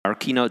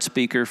keynote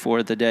speaker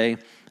for the day.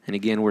 And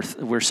again,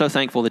 we're so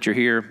thankful that you're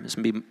here. This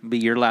will be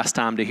your last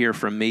time to hear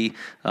from me.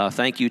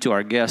 Thank you to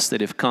our guests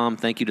that have come.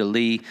 Thank you to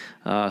Lee,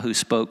 who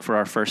spoke for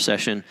our first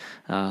session.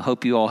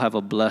 Hope you all have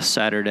a blessed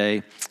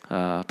Saturday.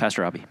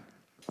 Pastor Robbie.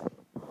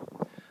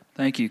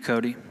 Thank you,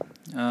 Cody.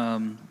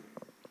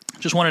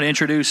 Just wanted to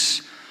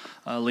introduce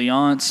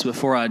Leonce.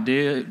 Before I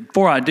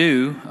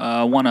do,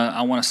 I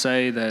want to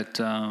say that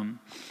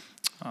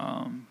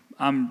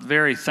I'm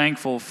very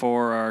thankful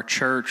for our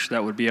church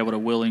that would be able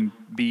to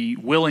be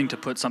willing to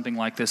put something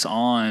like this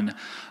on.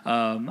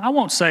 I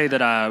won't say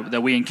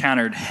that we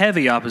encountered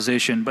heavy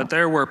opposition, but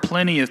there were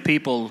plenty of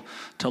people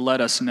to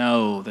let us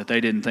know that they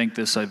didn't think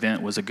this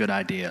event was a good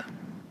idea.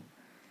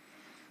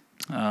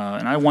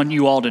 And I want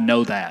you all to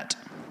know that.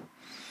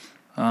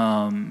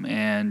 One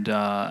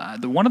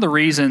of the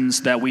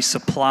reasons that we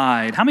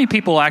supplied, how many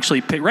people actually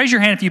raise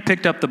your hand if you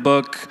picked up the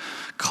book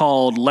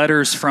called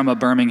Letters from a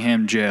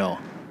Birmingham Jail.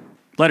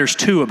 Letters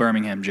to a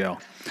Birmingham Jail.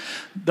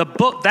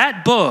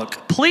 That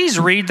book, please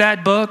read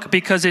that book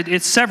because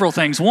it's several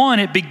things. One,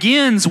 it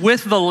begins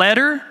with the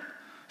letter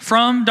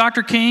from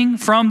Dr. King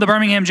from the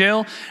Birmingham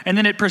Jail, and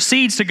then it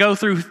proceeds to go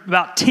through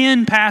about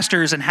 10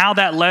 pastors and how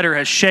that letter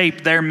has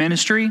shaped their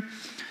ministry.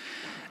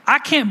 I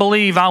can't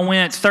believe I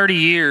went 30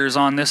 years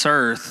on this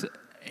earth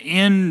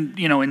in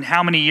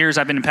how many years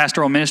I've been in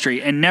pastoral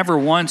ministry and never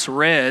once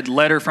read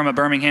Letter from a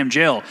Birmingham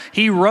Jail.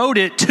 He wrote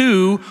it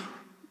to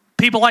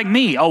people like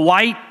me, a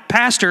white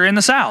pastor in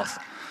the South.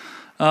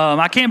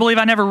 I can't believe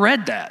I never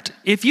read that.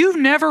 If you've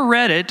never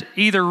read it,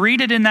 either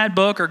read it in that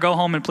book or go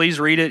home and please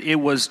read it. It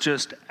was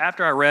just,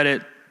 after I read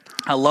it,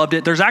 I loved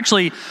it. There's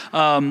actually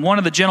one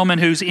of the gentlemen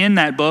who's in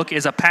that book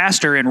is a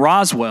pastor in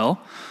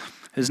Roswell.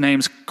 His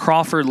name's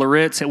Crawford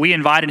Loritz. We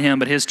invited him,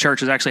 but his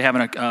church is actually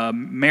having a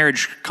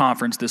marriage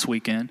conference this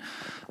weekend.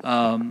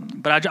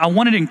 But I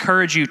wanted to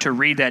encourage you to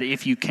read that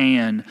if you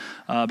can,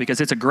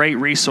 because it's a great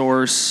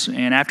resource.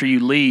 And after you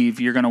leave,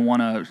 you're going to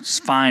want to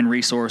find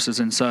resources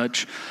and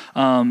such.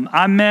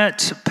 I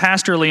met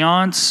Pastor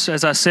Leonce,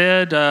 as I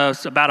said,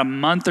 about a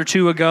month or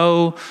two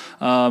ago.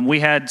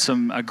 We had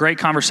a great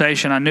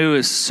conversation. I knew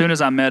as soon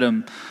as I met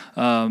him,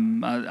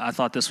 I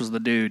thought this was the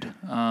dude.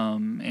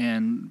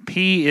 And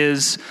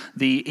he's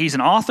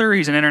an author,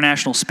 he's an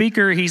international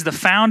speaker, he's the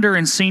founder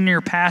and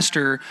senior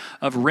pastor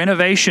of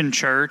Renovation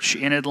Church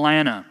in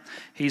Atlanta.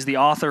 He's the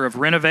author of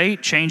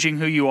Renovate, Changing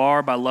Who You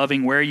Are by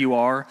Loving Where You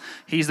Are.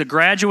 He's the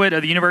graduate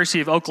of the University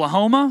of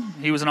Oklahoma.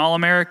 He was an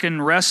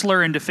All-American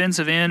wrestler and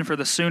defensive end for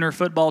the Sooner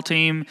football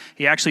team.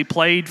 He actually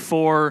played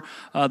for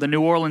the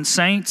New Orleans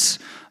Saints.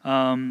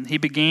 He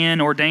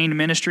began ordained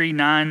ministry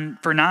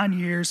for 9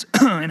 years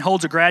and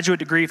holds a graduate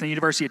degree from the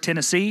University of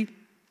Tennessee.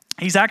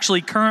 He's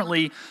actually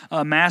currently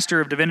a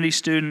Master of Divinity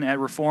student at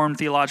Reformed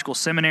Theological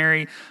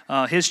Seminary.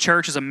 His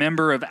church is a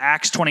member of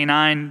Acts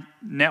 29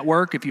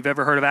 Network, if you've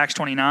ever heard of Acts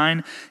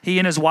 29. He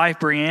and his wife,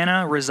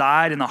 Brianna,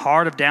 reside in the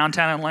heart of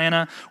downtown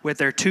Atlanta with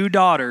their 2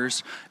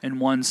 daughters and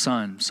 1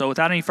 son. So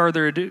without any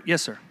further ado,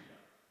 yes, sir.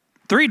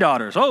 3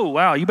 daughters. Oh,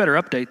 wow, you better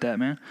update that,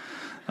 man.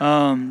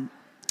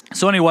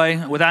 So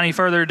anyway, without any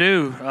further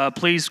ado,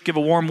 please give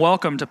a warm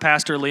welcome to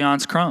Pastor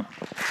Leonce Crump.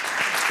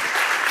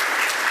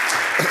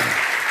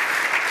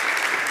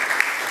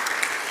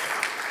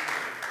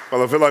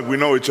 Well, I feel like we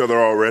know each other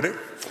already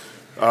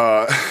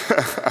by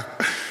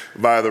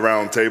the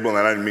round table, and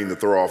I didn't mean to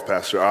throw off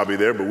Pastor Abby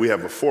there, but we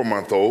have a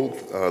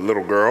 4-month-old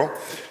little girl.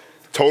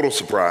 Total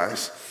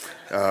surprise.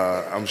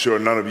 I'm sure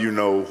none of you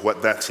know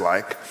what that's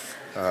like,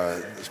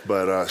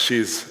 but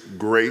she's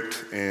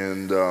great,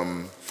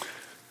 and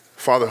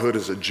fatherhood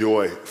is a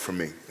joy for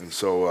me. And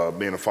so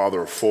being a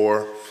father of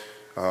 4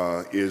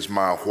 is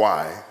my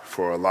why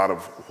for a lot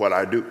of what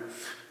I do.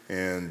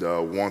 And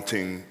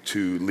wanting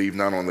to leave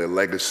not only a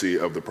legacy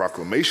of the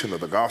proclamation of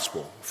the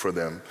gospel for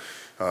them,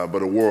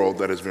 but a world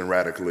that has been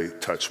radically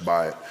touched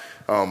by it.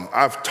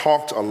 I've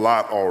talked a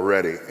lot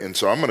already, and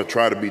so I'm going to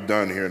try to be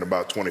done here in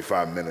about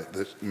 25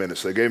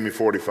 minutes. They gave me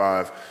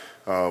 45.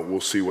 We'll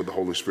see what the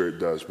Holy Spirit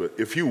does. But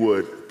if you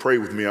would, pray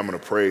with me. I'm going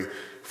to pray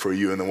for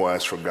you, and then we'll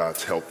ask for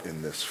God's help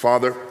in this.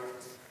 Father,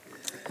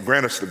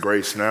 grant us the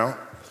grace now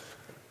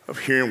of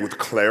hearing with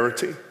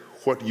clarity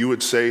what you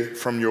would say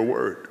from your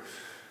word.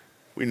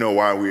 We know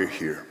why we are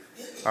here.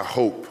 I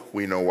hope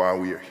we know why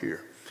we are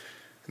here.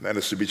 And that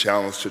is to be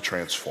challenged to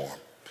transform,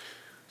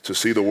 to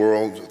see the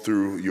world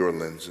through your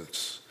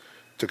lenses,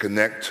 to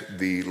connect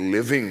the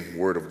living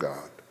word of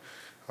God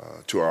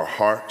to our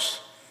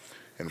hearts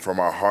and from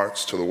our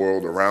hearts to the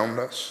world around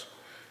us,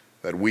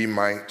 that we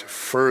might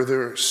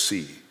further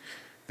see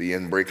the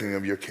inbreaking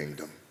of your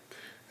kingdom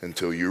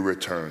until you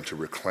return to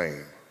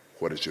reclaim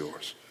what is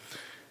yours.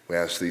 We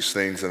ask these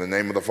things in the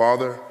name of the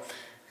Father,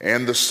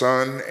 and the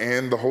Son,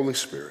 and the Holy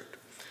Spirit.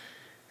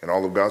 And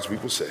all of God's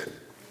people said.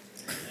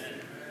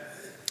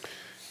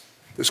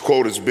 This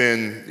quote has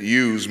been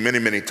used many,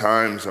 many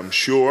times, I'm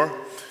sure.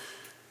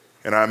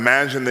 And I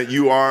imagine that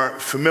you are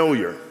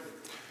familiar.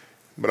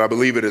 But I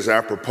believe it is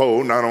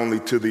apropos not only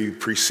to the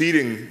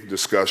preceding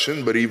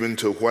discussion, but even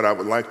to what I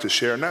would like to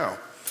share now.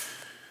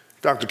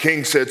 Dr.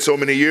 King said so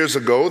many years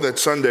ago that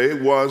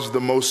Sunday was the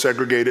most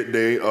segregated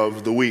day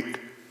of the week.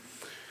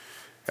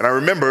 And I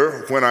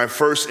remember when I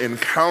first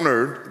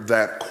encountered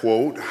that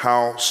quote,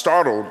 how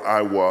startled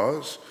I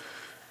was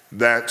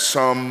that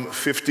some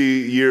 50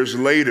 years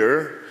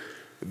later,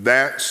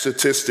 that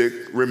statistic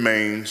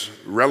remains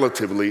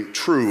relatively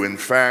true. In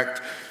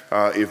fact,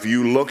 if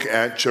you look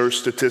at church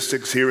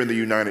statistics here in the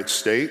United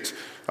States,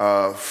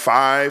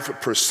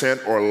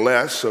 5% or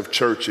less of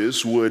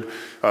churches would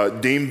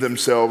deem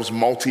themselves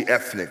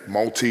multi-ethnic,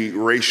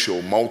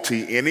 multi-racial,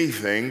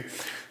 multi-anything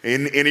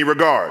in any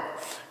regard.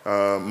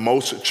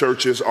 Most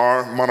churches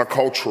are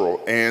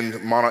monocultural and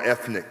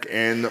monoethnic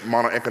and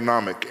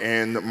monoeconomic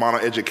and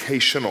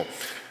monoeducational.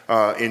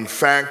 In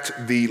fact,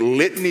 the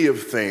litany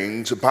of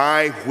things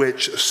by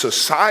which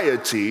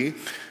society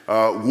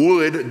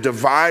would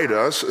divide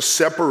us,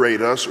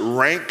 separate us,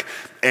 rank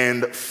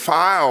and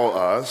file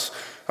us,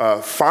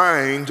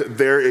 find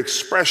their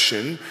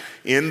expression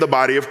in the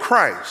body of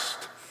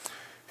Christ.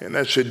 And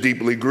that should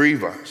deeply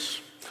grieve us.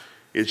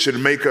 It should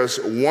make us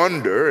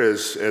wonder,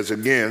 as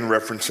again,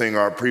 referencing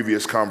our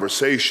previous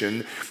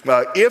conversation,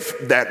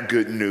 if that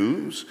good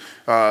news,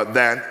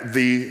 that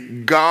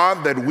the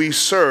God that we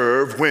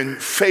serve, when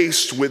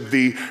faced with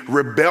the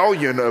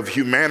rebellion of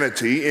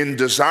humanity in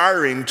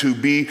desiring to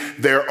be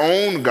their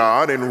own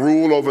God and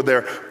rule over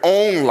their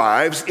own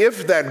lives,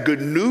 if that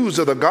good news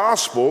of the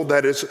gospel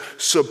that is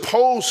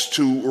supposed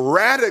to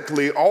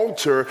radically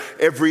alter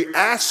every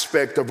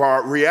aspect of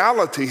our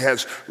reality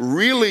has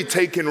really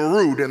taken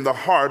root in the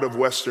heart of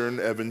Western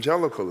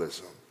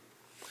evangelicalism.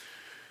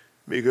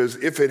 Because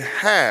if it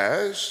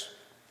has,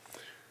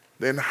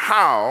 then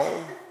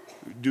how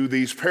do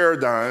these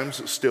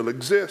paradigms still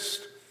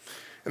exist?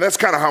 And that's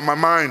kind of how my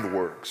mind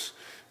works.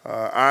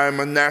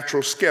 I'm a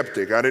natural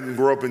skeptic. I didn't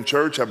grow up in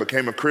church. I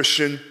became a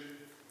Christian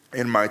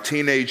in my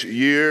teenage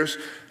years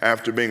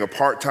after being a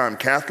part-time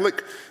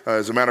Catholic.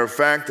 As a matter of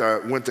fact, I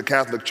went to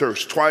Catholic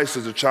church twice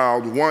as a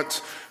child.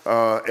 Once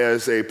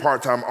as a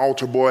part-time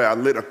altar boy, I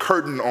lit a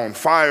curtain on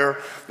fire,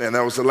 and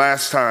that was the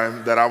last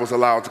time that I was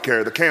allowed to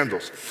carry the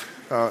candles.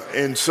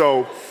 And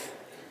so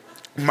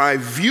my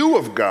view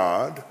of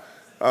God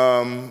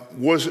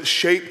was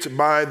shaped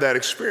by that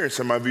experience,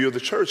 and my view of the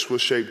church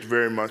was shaped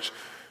very much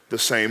the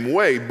same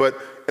way. But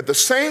at the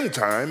same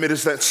time, it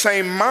is that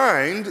same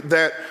mind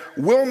that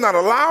will not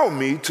allow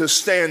me to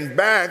stand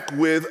back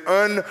with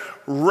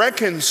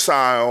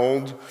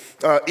unreconciled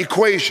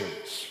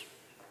equations.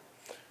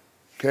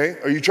 Okay,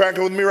 are you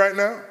tracking with me right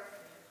now?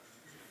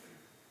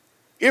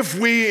 If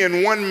we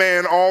in one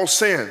man all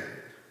sin,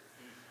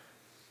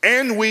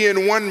 and we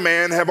in one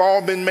man have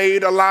all been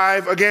made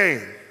alive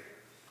again,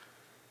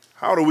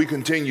 how do we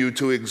continue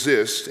to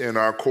exist in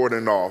our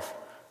cordoned off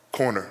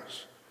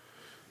corners,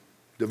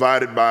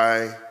 divided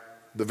by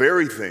the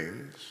very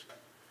things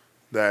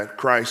that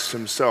Christ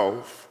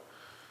himself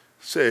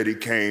said he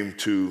came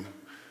to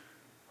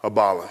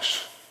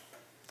abolish?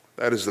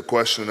 That is the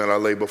question that I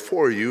lay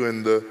before you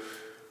and the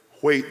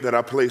weight that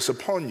I place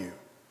upon you,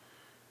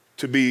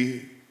 to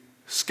be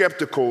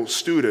skeptical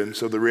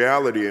students of the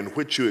reality in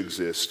which you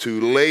exist, to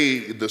lay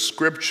the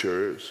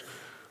scriptures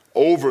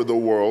over the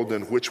world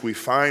in which we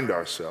find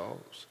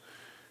ourselves,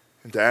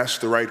 and to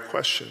ask the right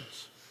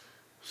questions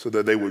so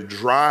that they would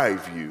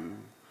drive you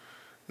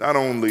not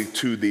only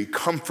to the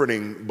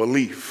comforting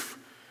belief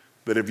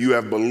that if you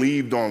have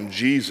believed on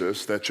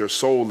Jesus that your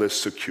soul is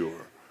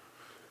secure,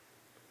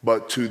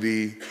 but to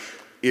the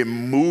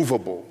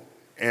immovable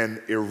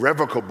and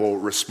irrevocable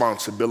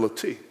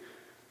responsibility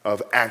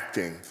of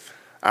acting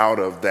out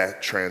of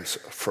that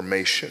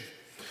transformation.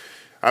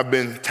 I've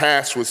been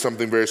tasked with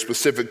something very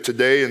specific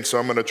today, and so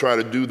I'm going to try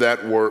to do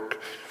that work,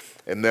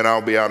 and then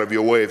I'll be out of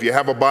your way. If you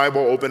have a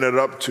Bible, open it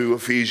up to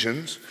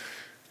Ephesians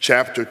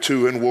chapter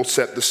 2, and we'll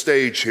set the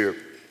stage here.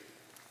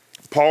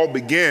 Paul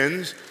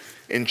begins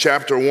in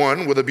chapter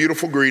 1 with a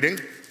beautiful greeting,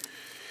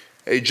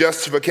 a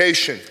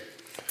justification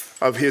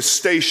of his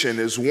station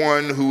as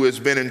one who has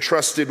been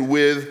entrusted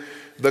with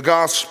the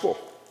gospel,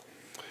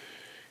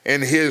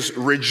 and his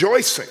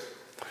rejoicing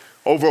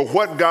over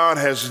what God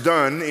has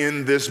done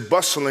in this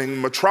bustling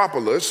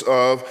metropolis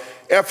of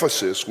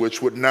Ephesus,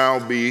 which would now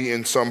be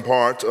in some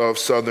part of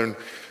southern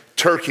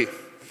Turkey.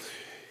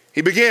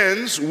 He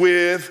begins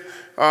with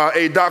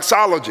a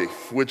doxology,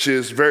 which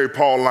is very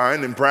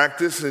Pauline in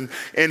practice, and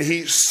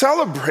he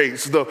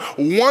celebrates the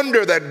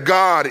wonder that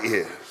God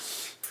is.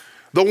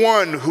 The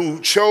one who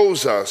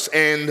chose us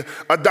and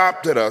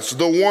adopted us,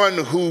 the one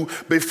who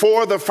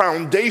before the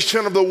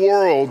foundation of the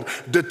world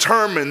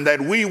determined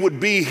that we would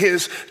be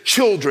his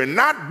children,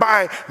 not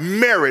by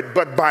merit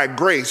but by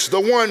grace,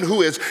 the one who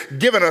has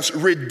given us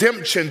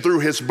redemption through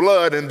his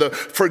blood and the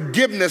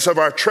forgiveness of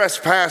our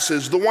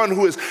trespasses, the one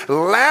who has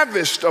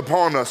lavished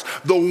upon us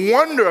the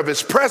wonder of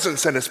his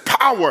presence and his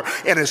power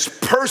and his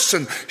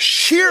person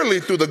sheerly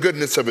through the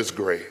goodness of his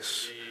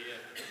grace.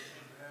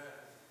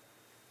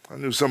 I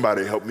knew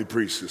somebody helped me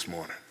preach this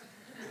morning.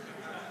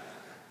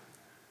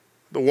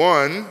 The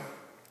one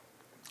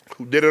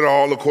who did it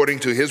all according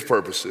to his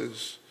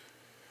purposes,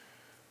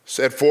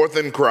 set forth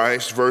in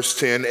Christ, verse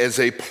 10, as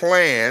a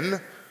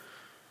plan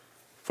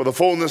for the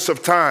fullness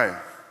of time.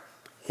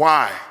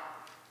 Why?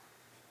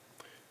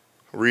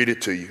 I'll read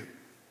it to you.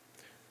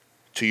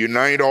 To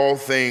unite all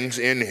things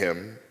in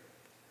him,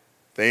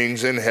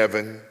 things in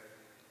heaven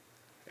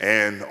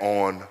and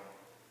on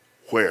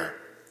where?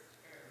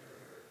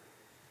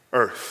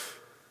 Earth.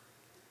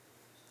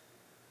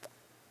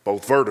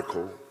 Both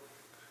vertical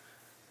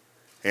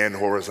and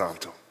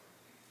horizontal.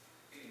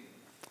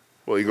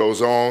 Well, he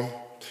goes on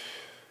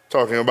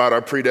talking about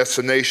our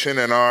predestination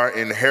and our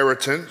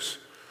inheritance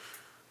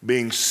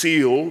being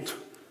sealed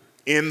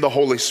in the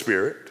Holy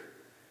Spirit.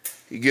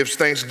 He gives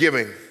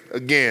thanksgiving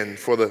again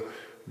for the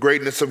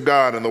greatness of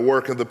God and the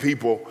work of the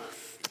people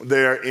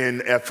there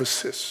in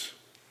Ephesus.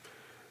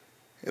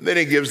 And then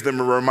he gives them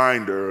a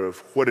reminder of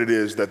what it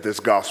is that this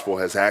gospel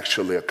has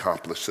actually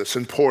accomplished. That's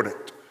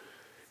important.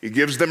 He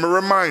gives them a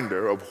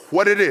reminder of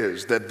what it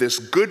is that this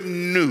good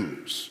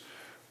news,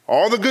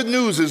 all the good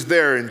news is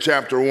there in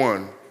chapter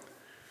 1.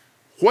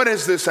 What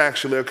has this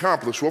actually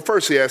accomplished? Well,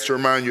 first he has to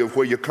remind you of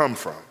where you come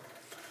from.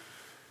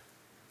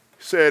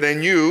 He said,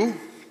 and you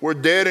were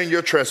dead in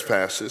your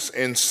trespasses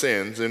and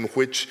sins in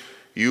which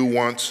you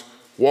once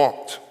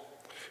walked,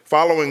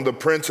 following the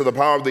prince of the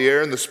power of the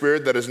air and the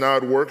spirit that is now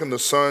at work in the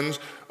sons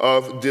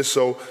of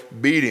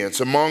disobedience,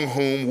 among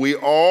whom we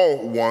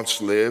all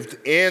once lived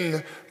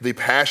in the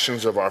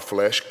passions of our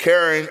flesh,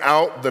 carrying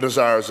out the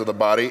desires of the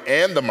body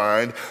and the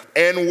mind,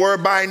 and were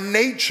by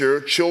nature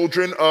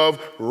children of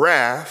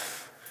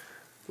wrath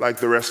like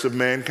the rest of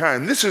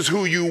mankind. This is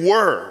who you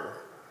were.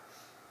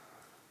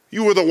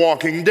 You were the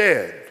walking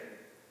dead.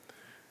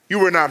 You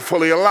were not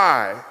fully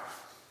alive.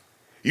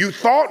 You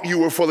thought you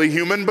were fully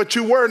human, but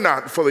you were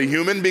not fully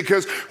human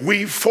because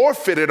we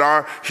forfeited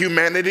our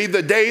humanity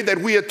the day that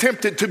we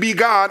attempted to be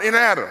God in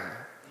Adam.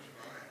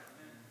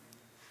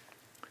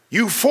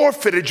 You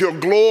forfeited your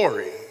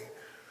glory.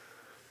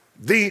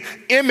 The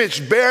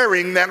image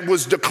bearing that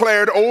was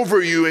declared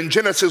over you in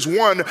Genesis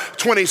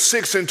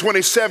 1:26 and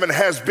 27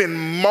 has been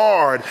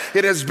marred.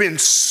 It has been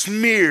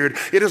smeared.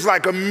 It is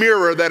like a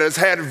mirror that has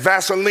had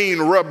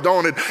Vaseline rubbed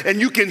on it. And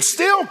you can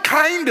still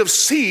kind of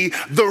see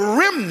the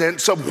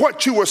remnants of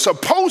what you were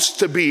supposed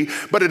to be,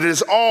 but it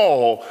is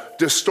all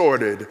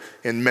distorted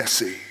and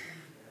messy.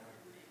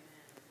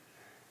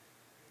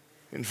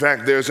 In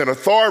fact, there's an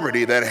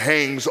authority that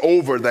hangs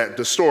over that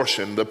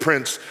distortion, the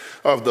prince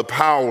of the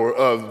power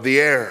of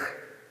the air.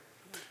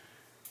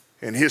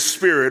 And his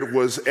spirit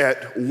was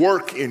at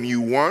work in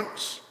you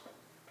once,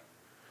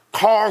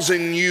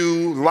 causing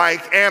you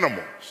like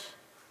animals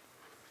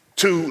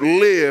to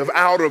live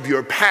out of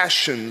your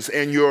passions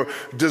and your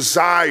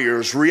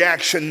desires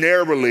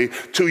reactionarily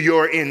to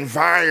your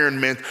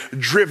environment,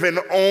 driven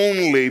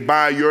only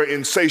by your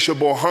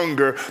insatiable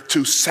hunger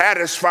to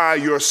satisfy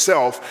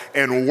yourself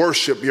and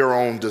worship your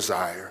own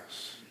desires.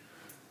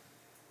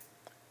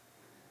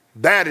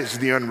 That is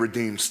the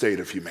unredeemed state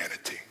of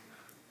humanity.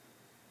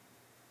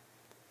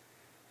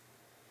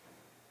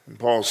 And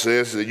Paul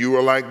says that you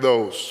are like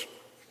those.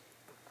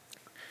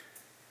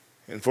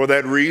 And for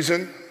that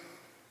reason,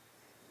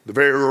 the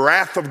very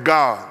wrath of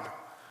God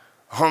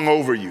hung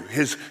over you.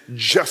 His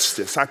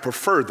justice, I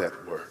prefer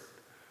that word.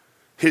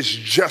 His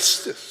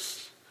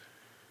justice,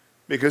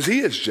 because he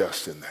is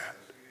just in that.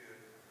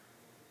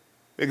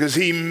 Because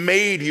he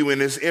made you in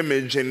his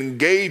image and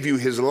gave you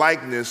his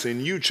likeness,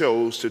 and you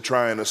chose to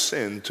try and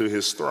ascend to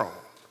his throne.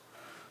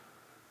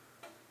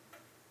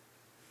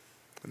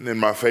 And then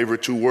my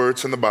favorite two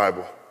words in the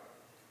Bible,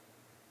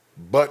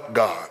 but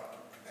God.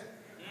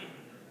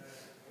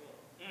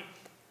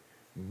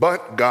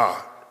 But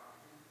God.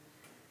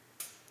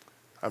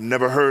 I've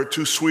never heard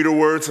two sweeter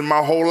words in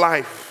my whole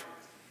life.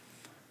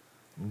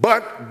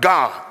 But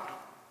God.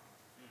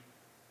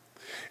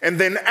 And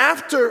then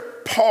after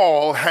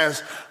Paul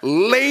has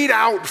laid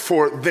out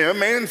for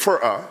them and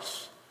for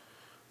us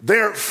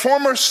their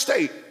former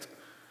state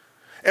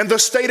and the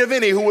state of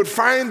any who would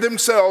find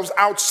themselves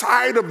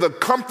outside of the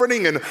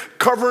comforting and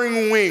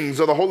covering wings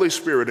of the Holy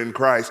Spirit in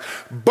Christ,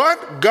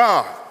 but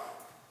God,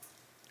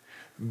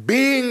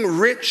 being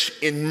rich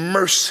in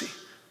mercy,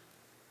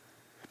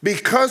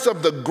 because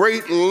of the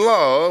great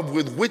love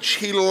with which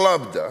he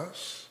loved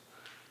us,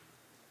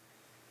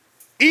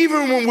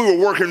 even when we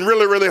were working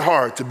really, really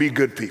hard to be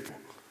good people,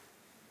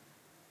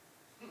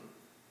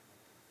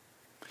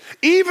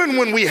 even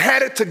when we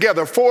had it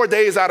together 4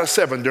 days out of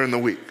 7 during the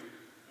week,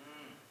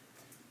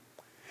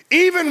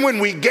 even when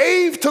we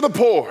gave to the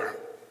poor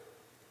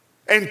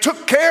and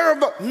took care of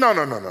the,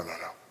 no.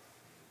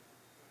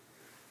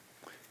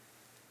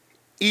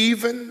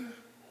 Even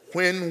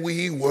when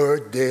we were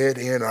dead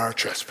in our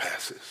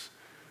trespasses,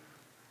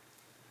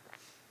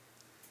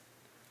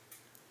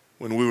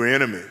 when we were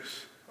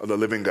enemies of the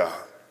living God,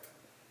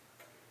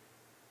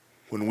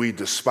 when we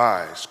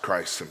despised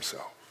Christ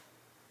himself,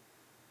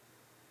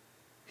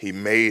 he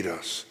made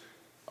us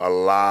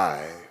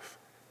alive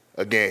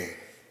again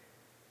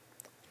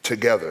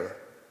together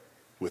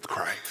with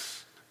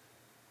Christ.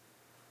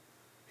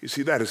 You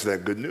see, that is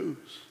that good news.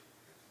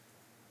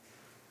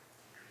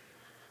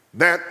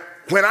 That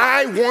when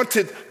I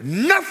wanted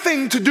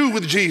nothing to do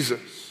with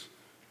Jesus,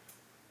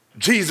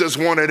 Jesus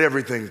wanted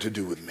everything to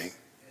do with me.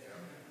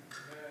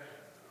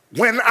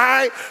 When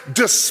I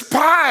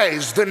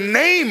despised the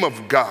name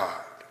of God,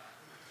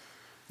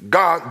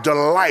 God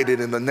delighted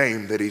in the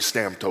name that he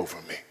stamped over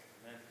me.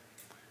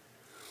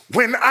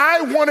 When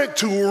I wanted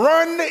to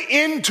run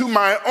into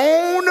my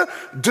own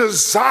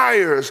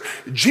desires,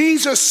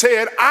 Jesus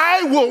said,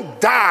 I will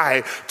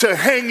die to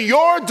hang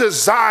your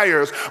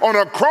desires on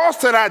a cross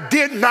that I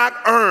did not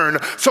earn,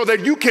 so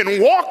that you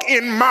can walk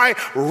in my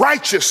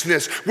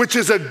righteousness, which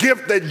is a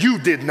gift that you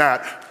did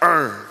not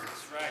earn.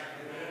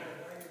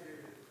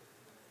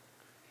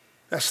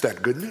 That's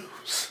that good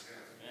news.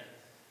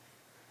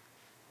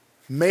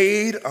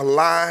 Made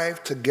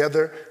alive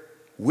together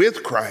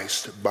with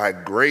Christ, by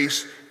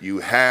grace you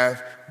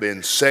have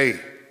been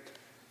saved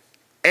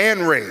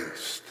and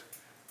raised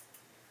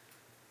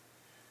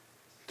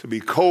to be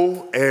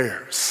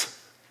co-heirs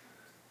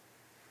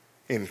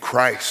in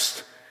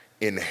Christ's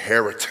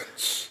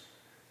inheritance,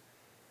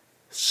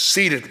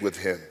 seated with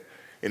him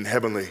in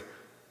heavenly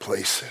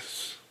places,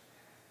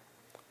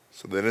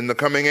 so that in the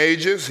coming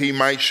ages he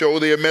might show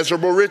the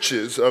immeasurable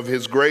riches of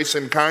his grace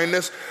and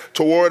kindness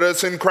toward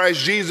us in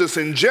Christ Jesus.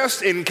 And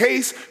just in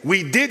case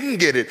we didn't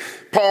get it,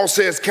 Paul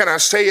says, can I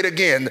say it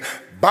again?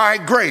 By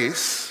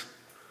grace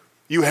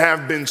you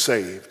have been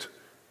saved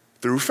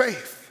through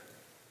faith.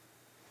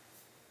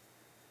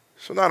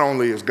 So not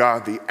only is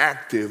God the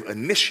active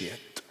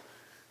initiate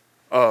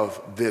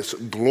of this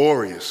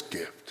glorious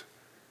gift,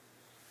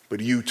 but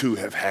you too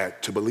have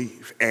had to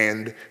believe,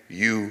 and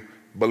you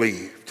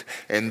believed.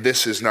 And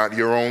this is not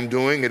your own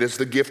doing, it is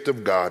the gift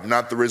of God,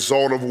 not the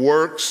result of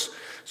works,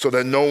 so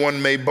that no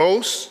one may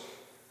boast.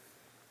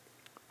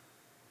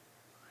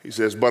 He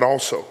says, but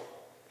also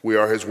we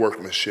are his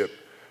workmanship,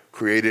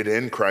 created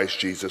in Christ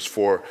Jesus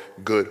for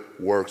good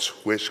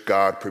works, which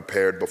God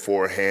prepared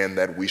beforehand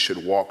that we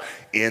should walk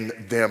in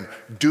them.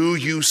 Do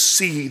you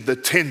see the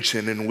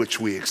tension in which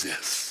we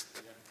exist?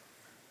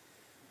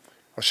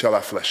 Or shall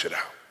I flesh it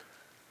out?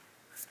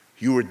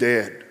 You were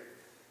dead.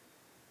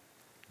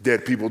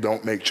 Dead people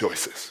don't make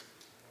choices.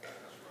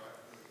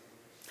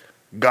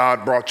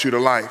 God brought you to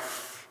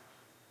life,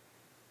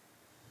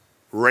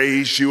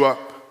 raised you up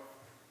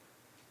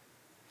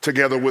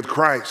together with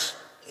Christ.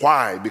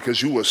 Why? Because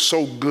you were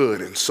so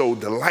good and so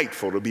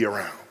delightful to be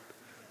around.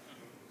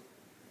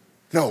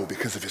 No,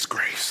 because of his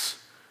grace,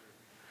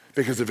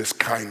 because of his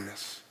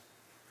kindness.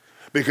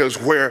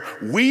 Because where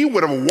we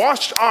would have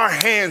washed our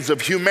hands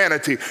of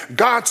humanity,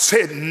 God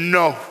said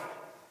no.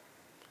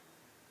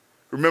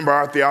 Remember,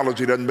 our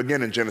theology doesn't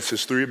begin in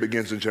Genesis 3, it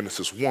begins in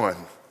Genesis 1.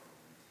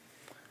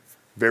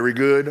 Very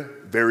good,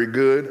 very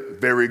good,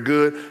 very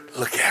good.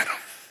 Look at them.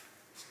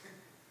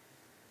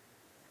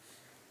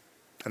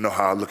 I know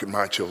how I look at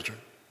my children.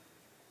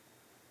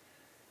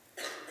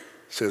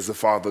 Says the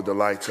Father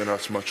delights in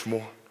us much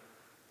more.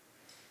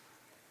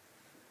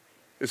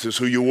 This is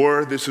who you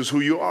were, this is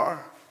who you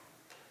are.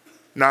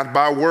 Not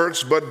by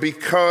works, but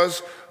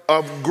because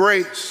of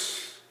grace.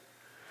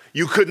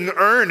 You couldn't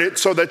earn it,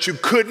 so that you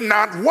could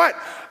not what?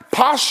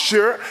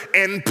 Posture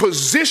and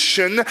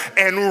position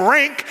and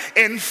rank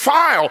and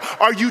file.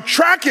 Are you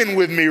tracking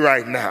with me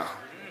right now?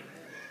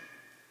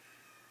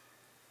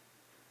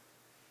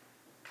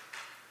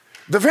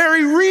 The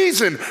very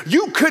reason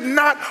you could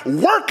not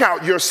work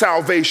out your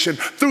salvation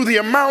through the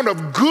amount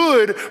of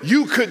good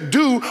you could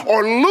do,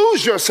 or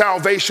lose your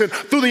salvation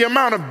through the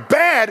amount of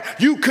bad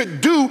you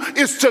could do,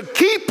 is to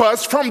keep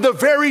us from the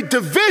very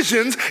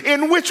divisions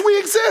in which we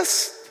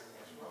exist.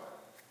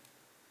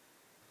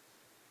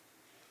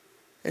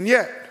 And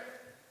yet,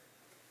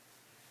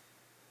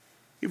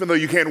 even though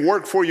you can't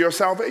work for your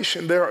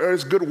salvation, there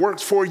is good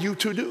works for you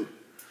to do.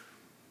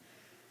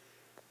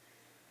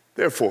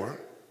 Therefore,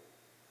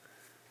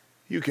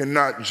 you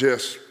cannot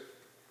just,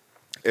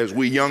 as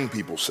we young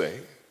people say,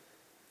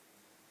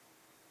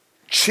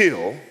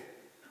 chill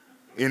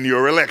in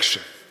your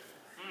election.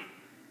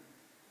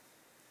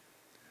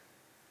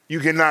 You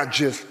cannot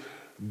just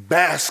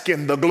bask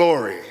in the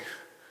glory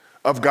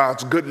of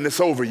God's goodness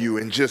over you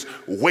and just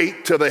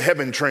wait till the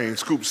heaven train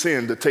scoops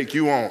in to take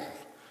you on.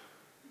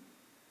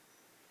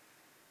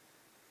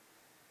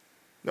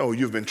 No,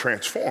 you've been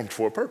transformed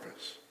for a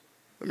purpose.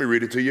 Let me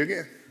read it to you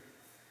again.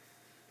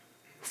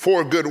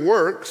 For good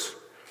works,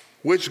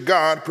 which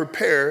God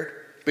prepared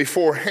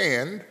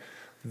beforehand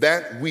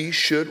that we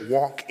should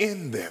walk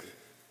in them.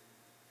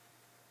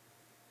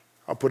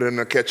 I'll put it in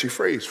a catchy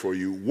phrase for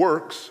you.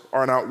 Works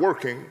are an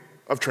outworking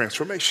of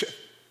transformation.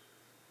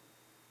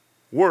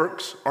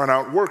 Works are an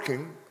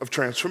outworking of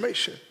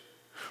transformation.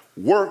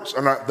 Works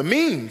are not the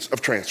means of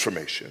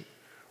transformation.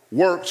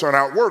 Works are an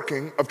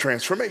outworking of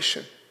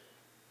transformation.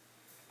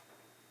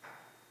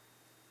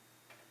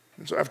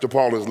 And so after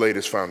Paul has laid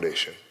his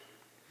foundation,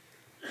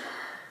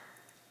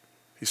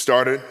 he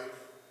started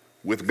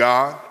with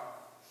God,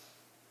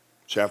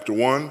 chapter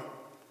 1.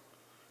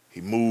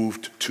 He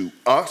moved to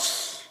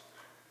us,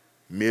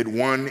 mid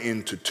 1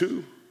 into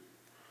 2.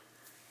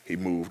 He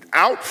moved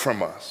out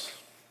from us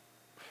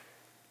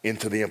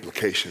into the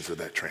implications of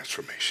that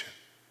transformation.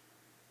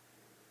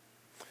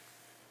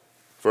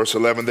 Verse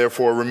 11,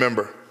 therefore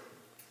remember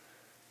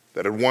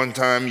that at one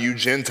time you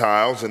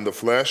Gentiles in the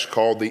flesh,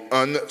 called the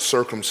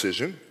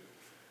uncircumcision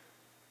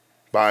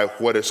by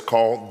what is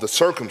called the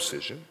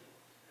circumcision,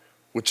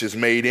 which is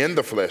made in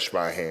the flesh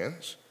by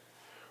hands,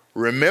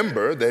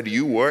 remember that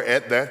you were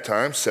at that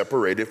time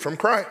separated from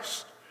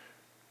Christ,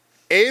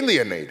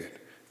 alienated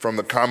from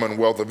the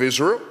commonwealth of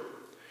Israel,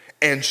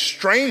 and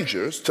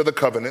strangers to the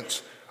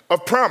covenants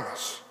of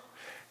promise,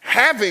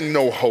 having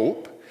no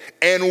hope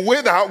and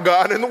without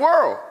God in the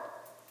world.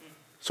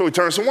 So he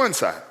turns to one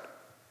side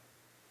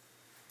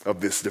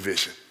of this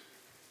division.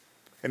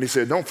 And he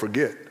said, don't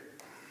forget,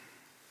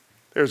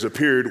 there's a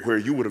period where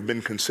you would have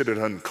been considered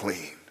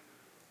unclean,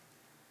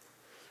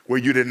 where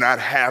you did not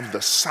have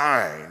the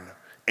sign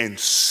and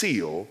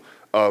seal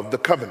of the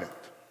covenant.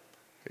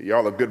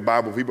 Y'all are good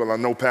Bible people. I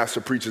know Pastor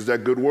preaches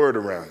that good word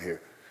around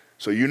here.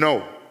 So you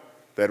know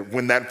that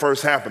when that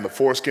first happened, the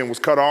foreskin was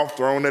cut off,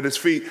 thrown at his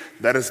feet.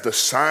 That is the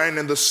sign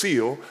and the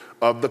seal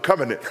of the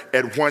covenant.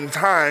 At one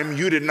time,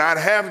 you did not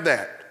have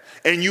that.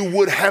 And you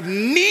would have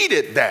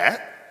needed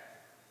that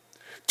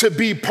to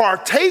be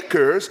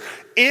partakers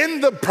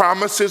in the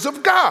promises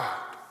of God.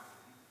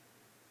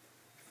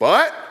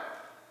 But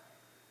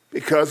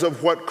because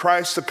of what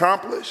Christ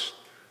accomplished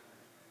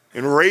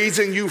in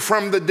raising you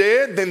from the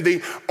dead, then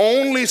the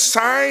only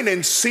sign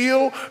and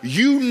seal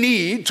you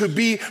need to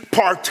be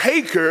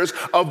partakers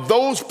of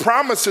those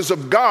promises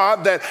of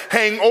God that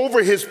hang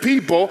over his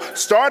people,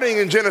 starting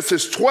in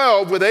Genesis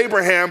 12 with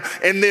Abraham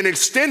and then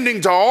extending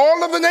to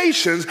all of the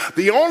nations,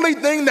 the only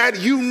thing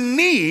that you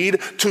need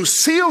to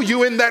seal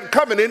you in that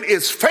covenant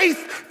is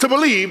faith to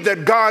believe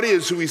that God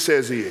is who he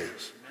says he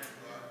is.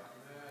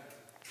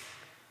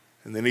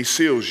 And then he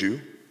seals you,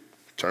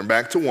 turn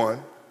back to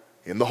one,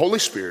 in the Holy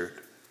Spirit,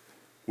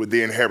 with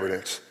the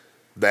inheritance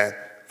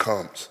that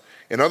comes.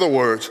 In other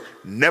words,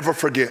 never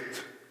forget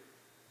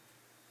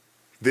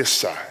this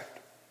side,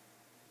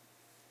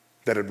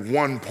 that at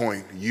one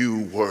point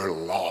you were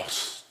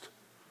lost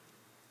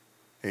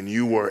and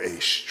you were a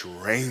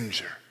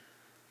stranger,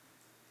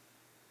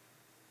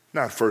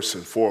 not first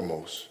and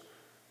foremost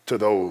to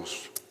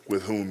those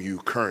with whom you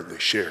currently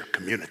share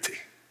community,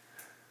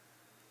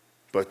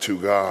 but to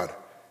God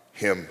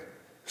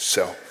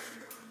himself.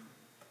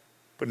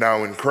 But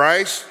now in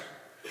Christ,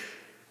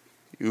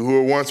 you who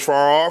were once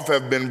far off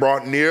have been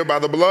brought near by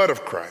the blood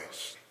of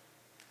Christ.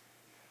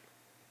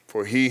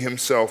 For he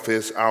himself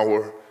is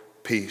our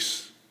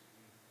peace,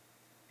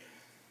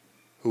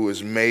 who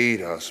has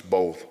made us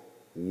both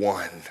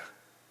one,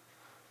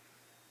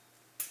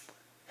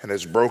 and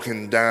has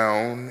broken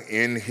down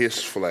in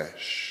his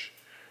flesh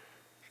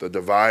the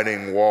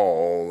dividing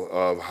wall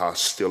of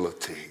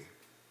hostility.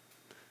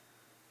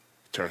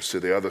 Turns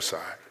to the other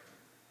side.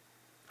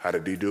 How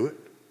did he do it?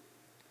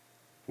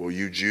 Well,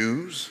 you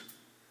Jews,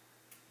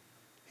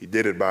 he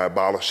did it by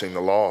abolishing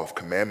the law of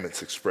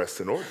commandments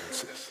expressed in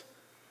ordinances.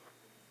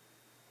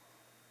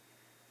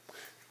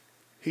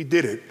 He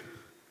did it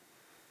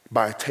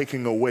by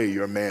taking away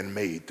your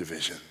man-made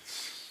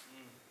divisions.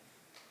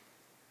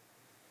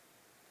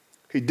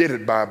 He did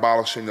it by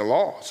abolishing the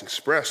laws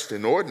expressed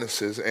in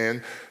ordinances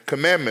and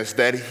commandments,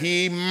 that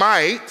he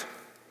might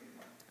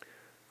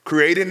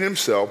create in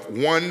himself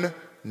one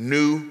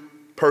new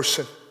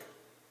person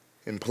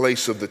in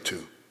place of the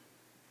two,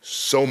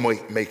 so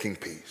making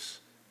peace,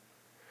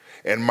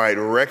 and might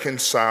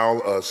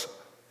reconcile us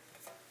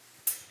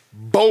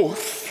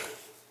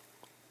both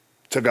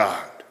to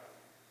God.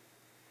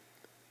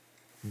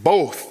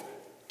 Both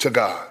to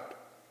God.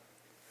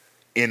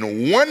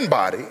 In one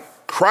body,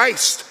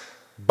 Christ's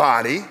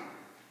body,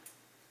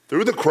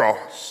 through the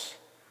cross,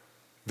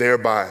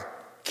 thereby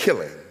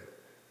killing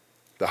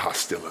the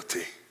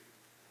hostility.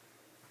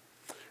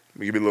 Let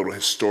me give you a little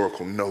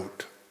historical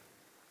note.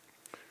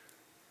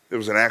 There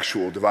was an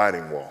actual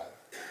dividing wall.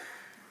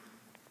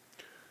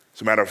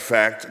 As a matter of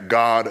fact,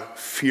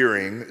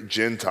 God-fearing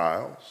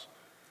Gentiles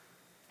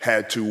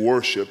had to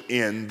worship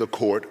in the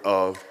court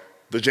of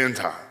the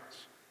Gentiles.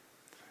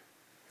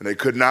 And they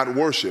could not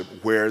worship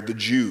where the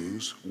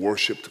Jews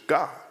worshiped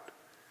God,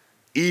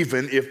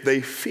 even if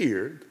they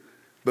feared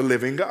the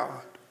living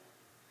God.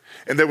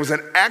 And there was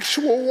an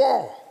actual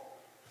wall.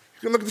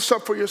 You can look this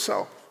up for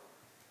yourself.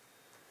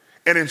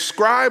 And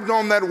inscribed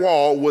on that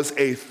wall was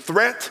a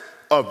threat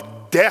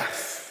of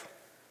death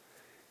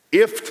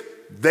if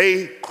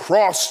they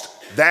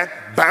crossed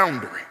that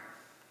boundary,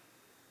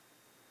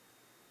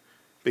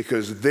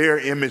 because their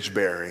image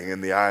bearing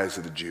in the eyes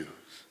of the Jews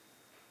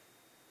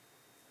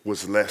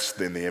was less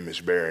than the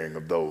image bearing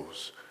of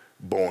those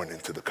born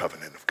into the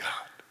covenant of God.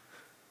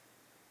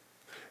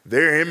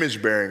 Their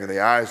image bearing in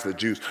the eyes of the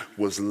Jews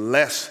was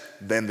less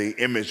than the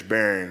image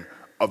bearing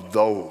of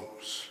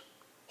those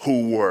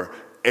who were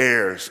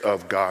heirs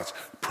of God's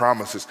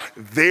promises.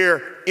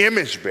 Their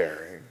image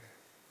bearing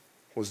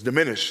was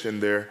diminished in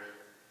their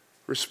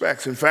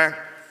respects. In fact,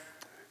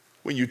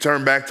 when you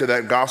turn back to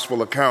that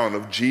gospel account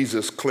of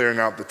Jesus clearing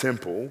out the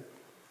temple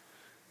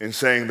and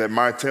saying that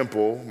my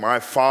temple, my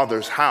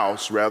Father's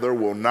house rather,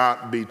 will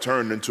not be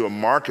turned into a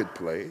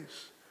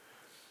marketplace,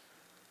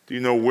 do you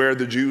know where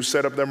the Jews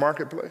set up their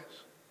marketplace?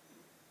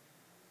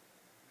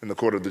 in the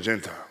court of the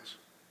Gentiles.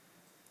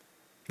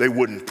 They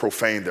wouldn't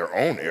profane their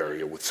own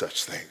area with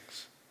such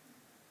things.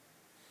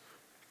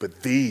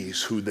 But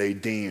these who they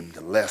deemed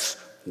less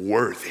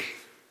worthy,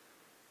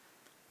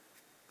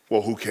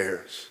 well, who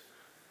cares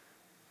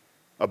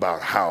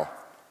about how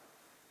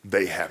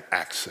they have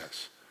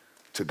access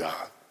to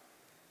God?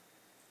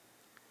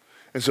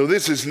 And so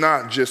this is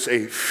not just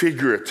a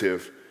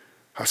figurative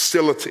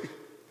hostility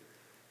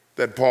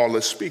that Paul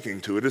is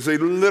speaking to. It is a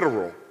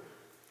literal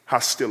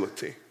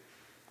hostility.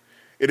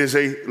 It is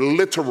a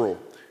literal,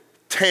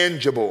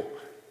 tangible,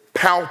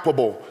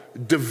 palpable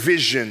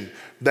division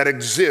that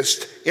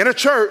exists in a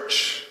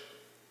church.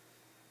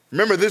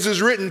 Remember, this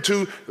is written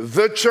to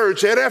the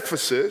church at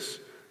Ephesus,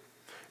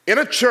 in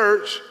a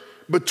church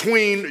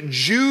between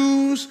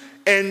Jews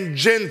and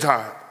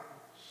Gentiles.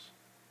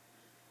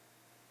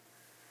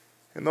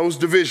 And those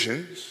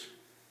divisions,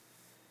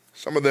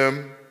 some of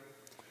them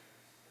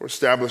were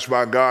established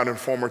by God in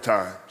former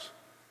times,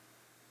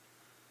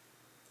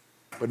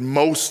 but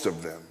most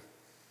of them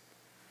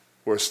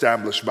were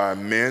established by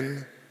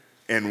men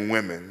and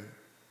women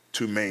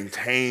to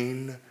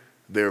maintain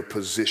their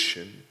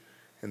position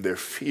and their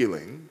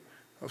feeling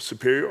of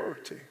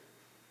superiority.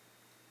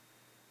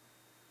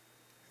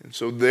 And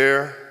so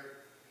there,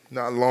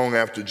 not long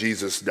after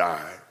Jesus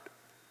died,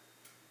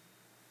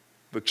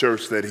 the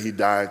church that he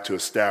died to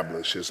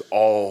establish is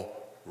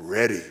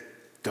already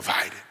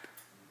divided.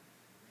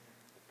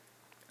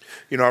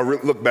 You know, I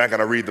look back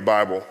and I read the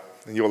Bible,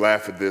 and you'll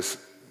laugh at this.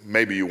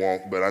 Maybe you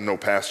won't, but I know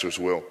pastors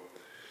will.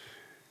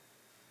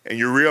 And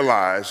you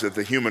realize that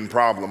the human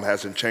problem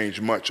hasn't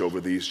changed much over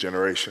these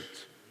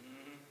generations.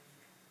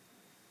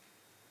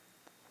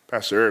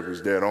 Pastor Eric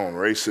was dead on.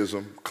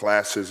 Racism,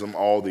 classism,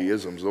 all the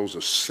isms, those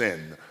are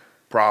sin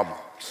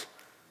problems.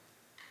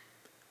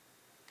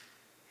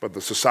 But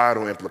the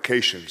societal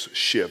implications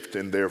shift,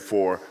 and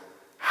therefore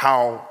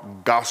how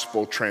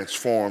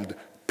gospel-transformed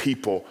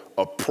people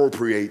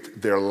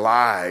appropriate their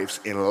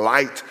lives in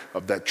light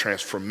of that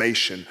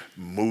transformation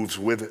moves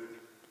with it.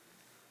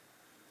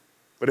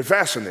 But it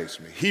fascinates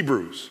me.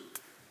 Hebrews,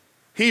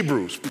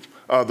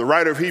 the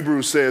writer of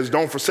Hebrews says,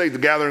 don't forsake the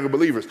gathering of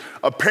believers.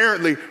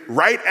 Apparently,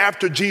 right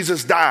after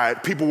Jesus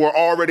died, people were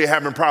already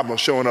having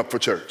problems showing up for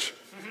church.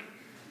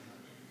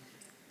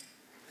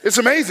 It's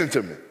amazing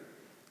to me.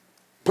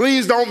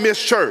 Please don't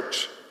miss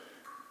church.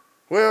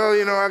 Well,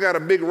 you know, I got a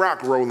big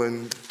rock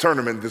rolling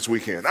tournament this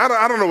weekend.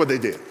 I don't know what they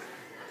did.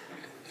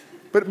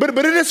 But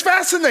it is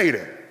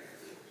fascinating.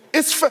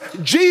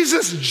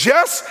 Jesus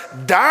just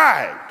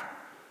died.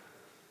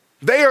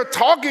 They are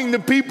talking to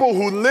people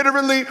who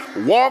literally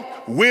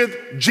walked with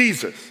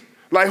Jesus.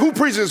 Like, who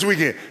preaching this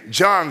weekend?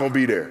 John gonna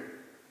be there.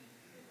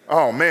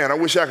 Oh man, I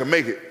wish I could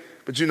make it.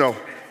 But you know,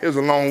 it was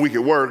a long week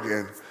at work,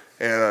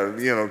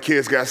 and you know,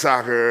 kids got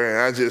soccer, and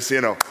I just,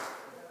 you know.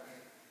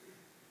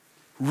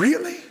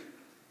 Really?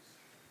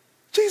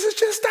 Jesus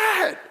just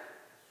died.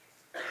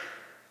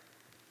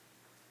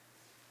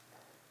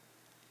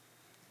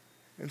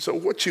 And so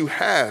what you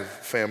have,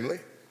 family,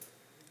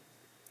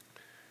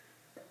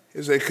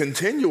 is a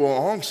continual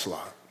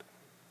onslaught,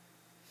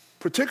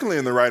 particularly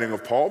in the writing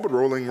of Paul, but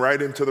rolling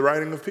right into the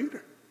writing of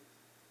Peter,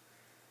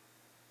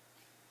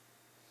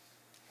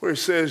 where it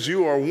says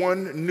you are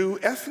one new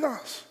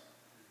ethnos.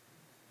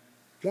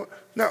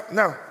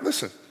 Now,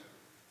 listen.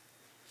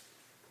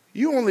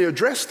 You only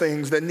address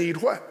things that need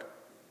what?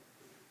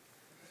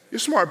 You're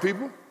smart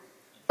people.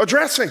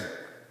 Addressing.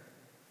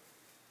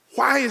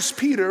 Why is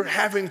Peter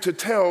having to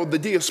tell the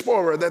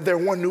diaspora that they're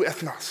one new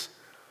ethnos?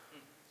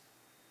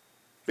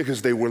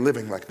 Because they were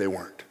living like they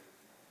weren't.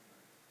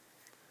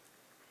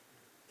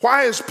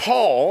 Why is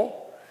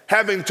Paul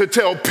having to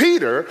tell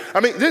Peter, I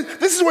mean,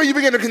 this is where you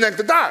begin to connect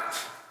the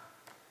dots.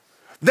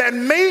 That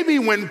maybe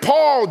when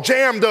Paul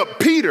jammed up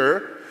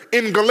Peter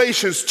in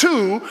Galatians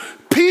 2,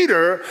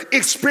 Peter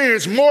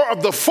experienced more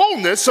of the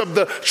fullness of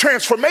the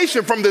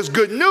transformation from this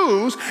good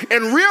news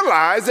and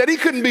realized that he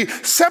couldn't be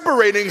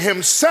separating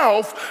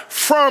himself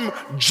from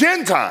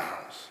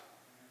Gentiles,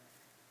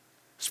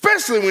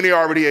 especially when he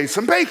already ate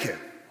some bacon.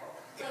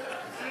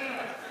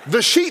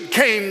 The sheet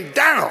came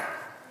down.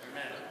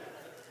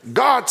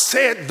 God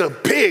said the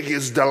pig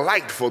is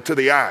delightful to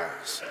the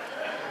eyes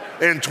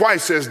and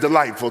twice as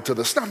delightful to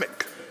the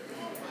stomach.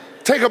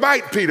 Take a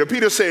bite, Peter.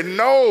 Peter said,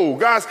 no,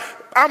 guys,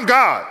 I'm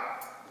God.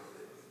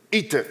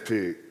 Eat that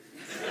pig.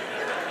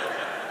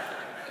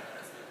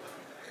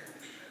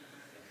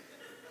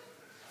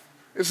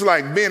 It's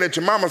like being at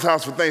your mama's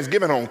house for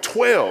Thanksgiving on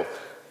 12.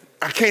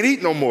 I can't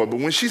eat no more. But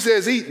when she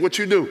says eat, what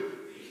you do?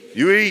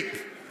 You eat.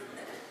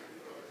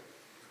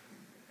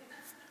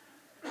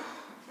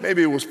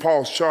 Maybe it was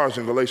Paul's charge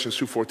in Galatians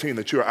 2:14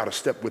 that you're out of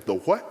step with the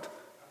what?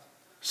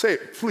 Say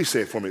it. Please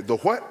say it for me. The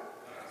what?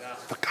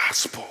 The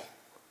gospel.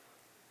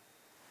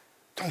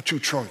 Don't you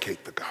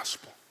truncate the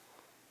gospel.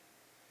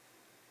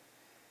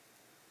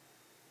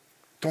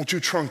 Don't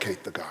you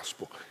truncate the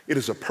gospel. It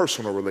is a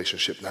personal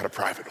relationship, not a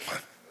private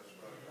one.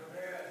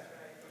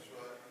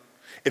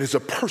 It is a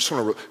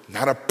personal,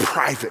 not a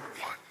private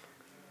one.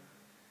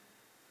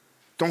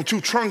 Don't you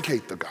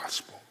truncate the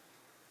gospel.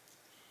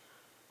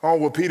 Oh,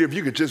 well, Peter, if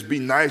you could just be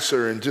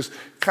nicer and just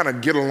kind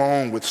of get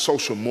along with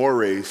social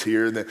mores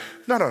here, then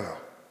no.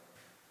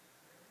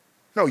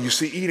 No, you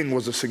see, eating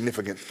was a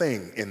significant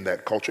thing in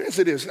that culture, as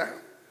it is now.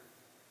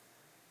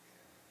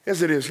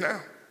 As it is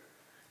now.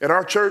 At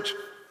our church,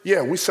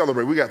 yeah, we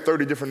celebrate. We got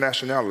 30 different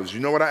nationalities. You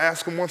know what I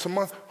ask them once a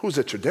month? Who's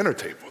at your dinner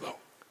table, though?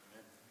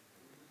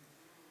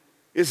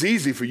 It's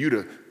easy for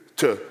you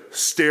to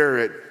stare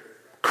at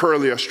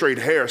curly or straight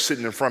hair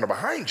sitting in front or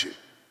behind you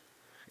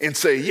and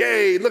say,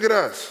 yay, look at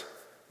us.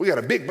 We got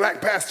a big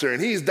black pastor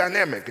and he's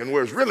dynamic and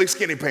wears really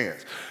skinny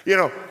pants. You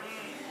know,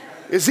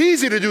 it's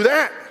easy to do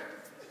that.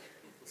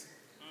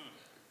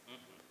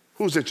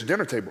 Who's at your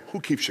dinner table? Who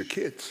keeps your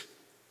kids?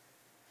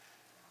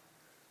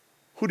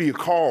 Who do you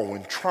call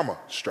when trauma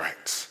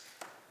strikes?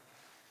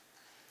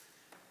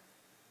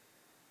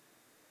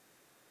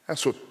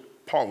 That's what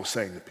Paul was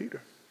saying to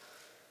Peter.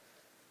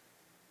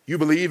 You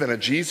believe in a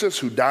Jesus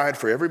who died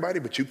for everybody,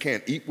 but you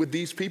can't eat with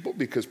these people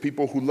because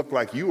people who look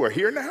like you are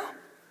here now?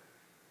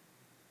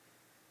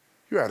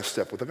 You're out of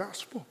step with the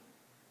gospel.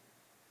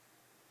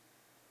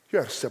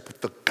 You're out of step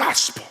with the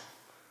gospel.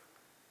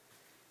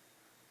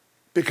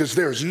 Because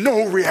there's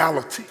no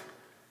reality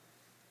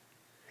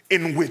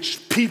in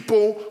which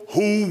people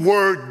who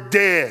were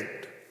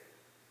dead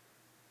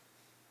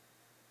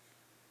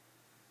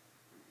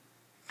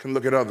can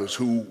look at others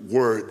who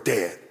were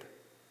dead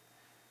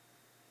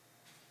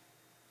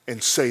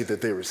and say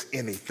that there is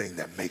anything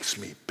that makes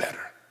me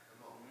better.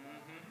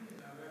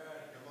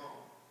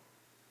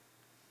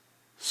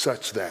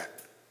 Such that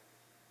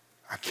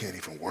I can't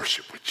even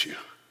worship with you.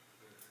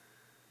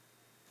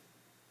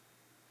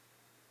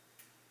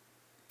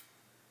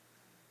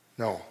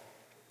 No.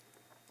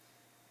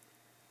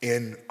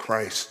 In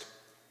Christ's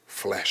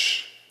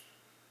flesh,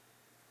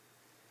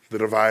 the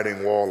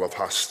dividing wall of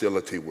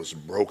hostility was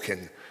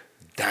broken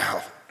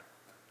down.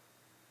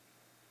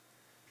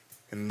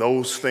 And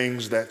those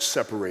things that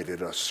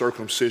separated us,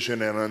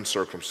 circumcision and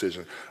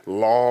uncircumcision,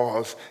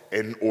 laws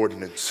and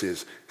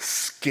ordinances,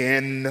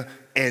 skin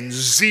and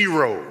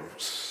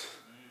zeros,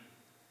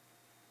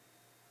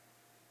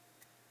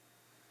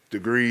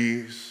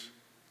 degrees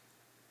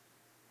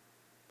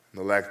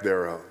and the lack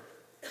thereof,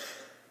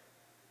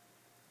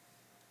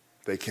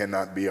 they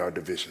cannot be our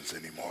divisions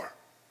anymore.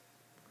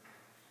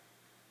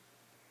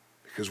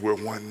 Because we're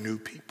one new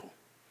people.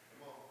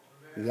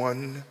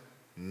 One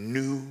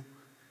new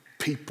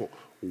people.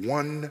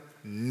 One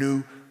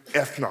new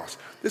ethnos.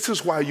 This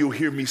is why you'll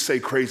hear me say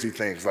crazy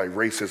things like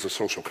race is a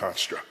social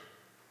construct.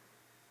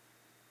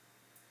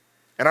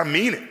 And I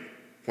mean it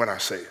when I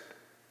say it.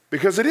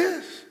 Because it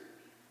is.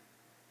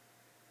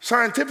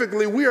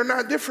 Scientifically, we are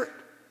not different.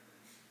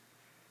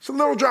 It's a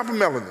little drop of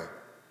melanin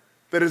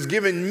that has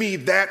given me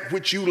that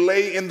which you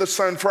lay in the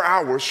sun for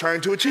hours trying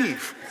to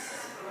achieve.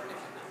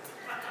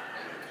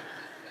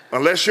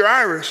 Unless you're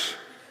Irish,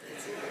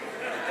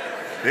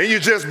 then you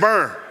just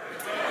burn.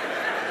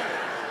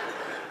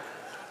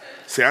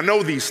 See, I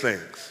know these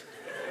things.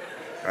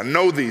 I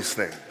know these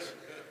things.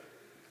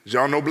 As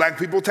y'all know, black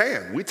people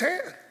tan. We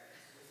tan.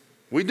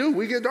 We do.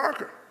 We get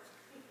darker.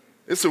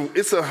 It's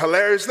a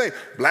hilarious thing.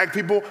 Black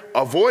people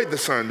avoid the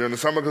sun during the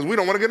summer because we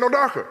don't want to get no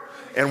darker.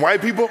 And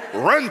white people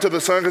run to the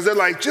sun because they're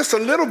like, just a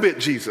little bit,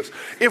 Jesus.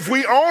 If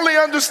we only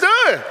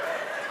understood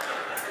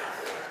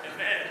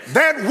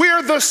that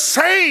we're the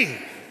same,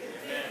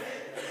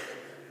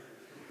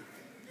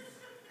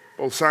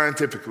 both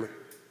scientifically,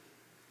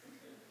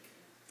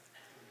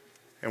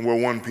 and we're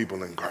one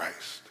people in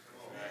Christ.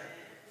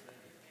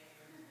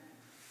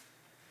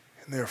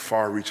 And there are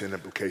far-reaching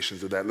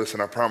implications of that.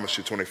 Listen, I promised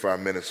you 25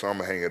 minutes, so I'm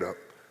going to hang it up.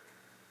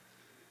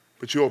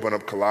 But you open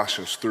up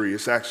Colossians 3.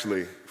 It's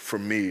actually, for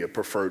me, a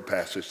preferred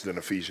passage than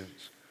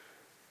Ephesians.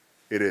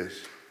 It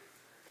is.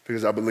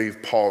 Because I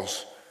believe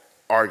Paul's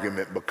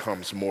argument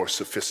becomes more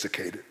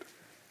sophisticated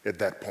at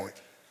that point.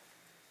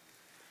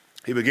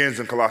 He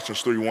begins in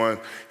Colossians 3:1,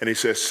 and he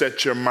says,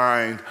 set your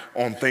mind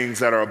on things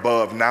that are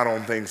above, not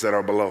on things that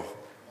are below.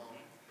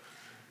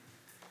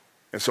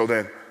 And so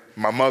then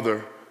my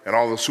mother and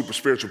all the super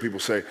spiritual people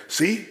say,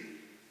 see,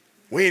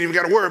 we ain't even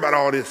got to worry about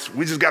all this.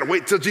 We just got to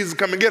wait till Jesus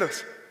come and get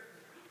us.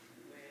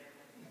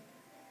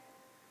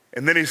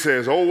 And then he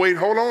says, oh, wait,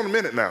 hold on a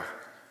minute now.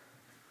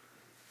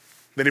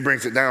 Then he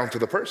brings it down to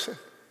the person.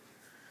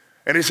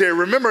 And he said,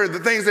 remember the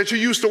things that you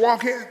used to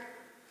walk in?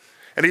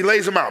 And he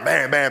lays them out,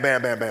 bam, bam,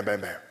 bam, bam, bam,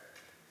 bam, bam.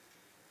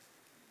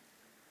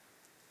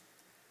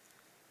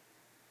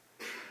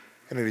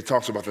 And then he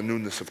talks about the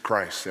newness of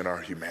Christ in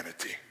our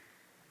humanity.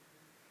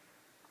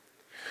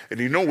 And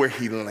do you know where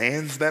he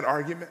lands that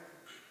argument?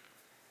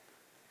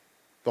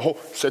 The whole,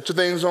 set your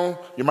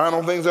mind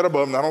on things that are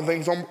above, not on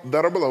things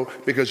that are below,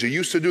 because you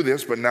used to do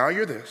this, but now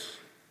you're this.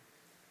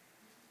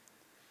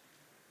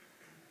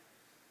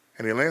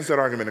 And he lands that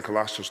argument in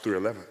Colossians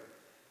 3:11,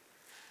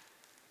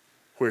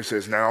 where he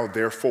says, now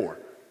therefore.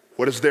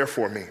 What does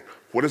therefore mean?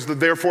 What is the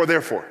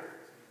therefore?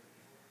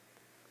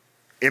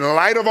 In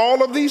light of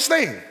all of these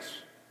things,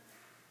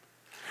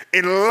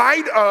 in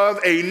light of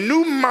a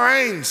new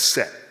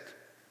mindset,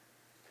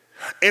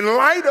 In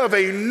light of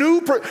a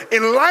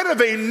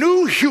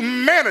new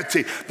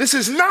humanity, this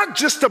is not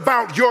just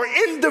about your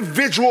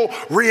individual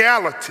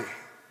reality.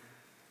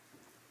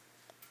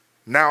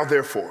 Now,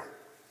 therefore,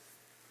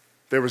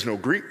 there is no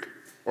Greek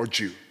or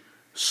Jew,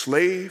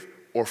 slave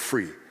or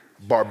free,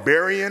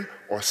 barbarian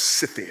or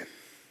Scythian.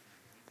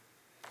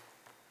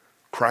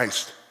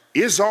 Christ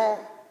is all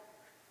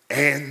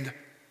and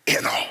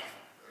in all.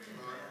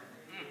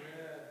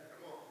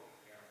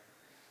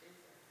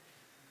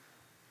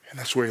 And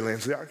that's where he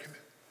lands the argument.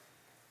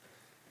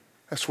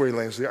 That's where he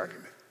lands the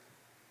argument.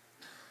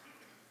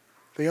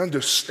 The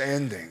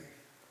understanding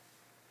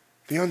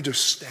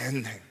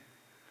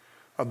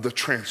of the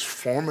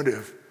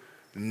transformative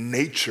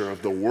nature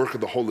of the work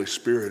of the Holy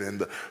Spirit and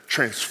the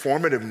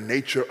transformative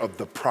nature of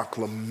the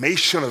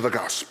proclamation of the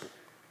gospel.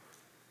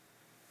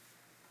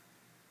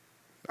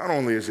 Not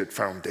only is it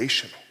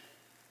foundational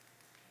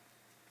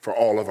for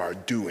all of our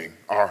doing,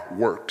 our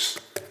works,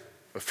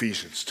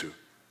 Ephesians 2,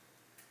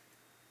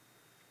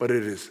 but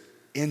it is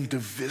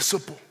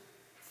indivisible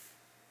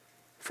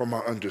from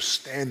our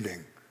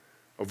understanding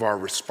of our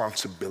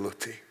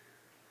responsibility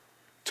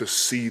to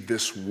see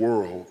this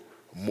world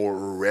more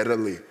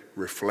readily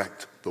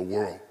reflect the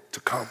world to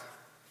come.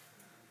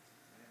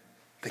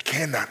 They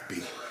cannot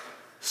be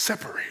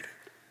separated.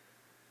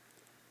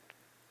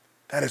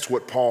 That is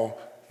what Paul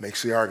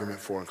makes the argument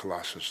for in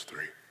Colossians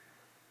 3.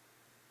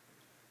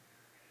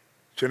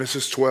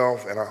 Genesis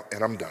 12,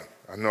 and I'm done.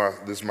 I know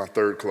this is my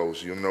third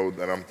close. You'll know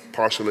that I'm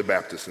partially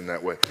Baptist in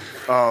that way.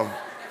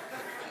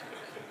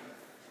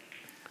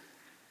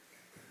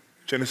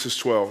 Genesis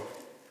 12,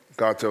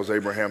 God tells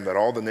Abraham that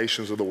all the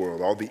nations of the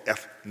world, all the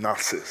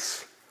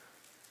ethnoses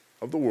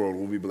of the world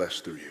will be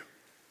blessed through you.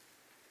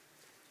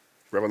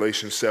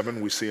 Revelation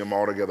 7, we see them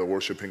all together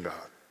worshiping God.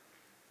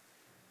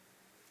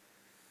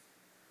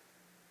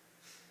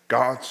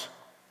 God's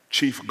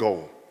chief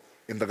goal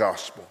in the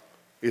gospel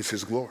is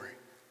his glory.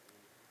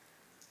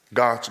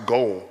 God's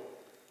goal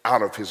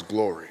out of his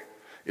glory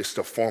is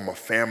to form a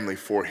family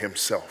for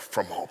himself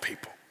from all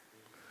people.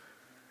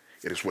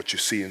 It is what you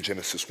see in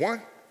Genesis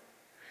 1.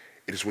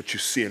 It is what you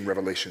see in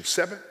Revelation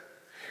 7.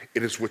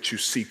 It is what you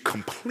see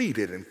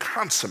completed and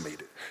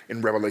consummated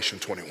in Revelation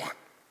 21.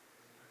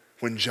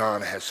 When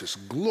John has this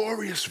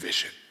glorious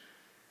vision,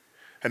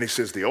 and he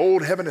says, the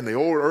old heaven and the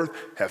old earth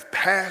have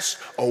passed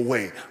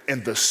away,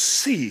 and the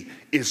sea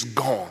is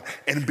gone.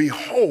 And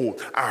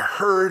behold, I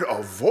heard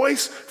a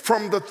voice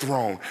from the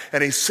throne,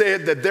 and he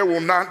said that there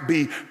will not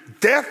be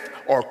death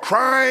or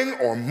crying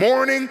or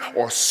mourning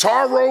or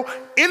sorrow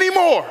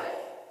anymore.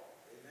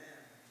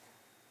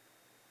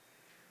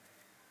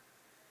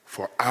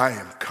 For I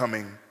am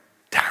coming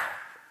down,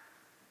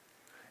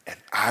 and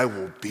I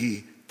will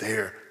be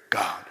their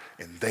God,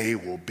 and they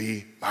will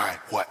be my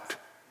what?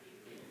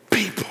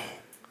 People.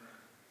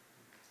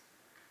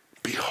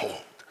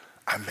 Behold,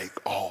 I make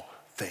all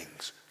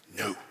things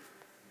new.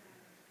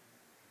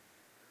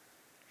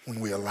 When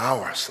we allow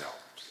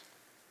ourselves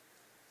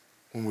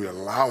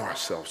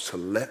to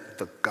let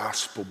the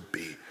gospel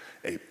be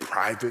a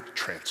private,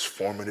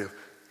 transformative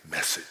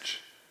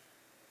message,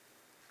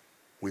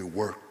 we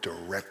work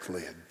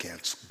directly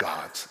against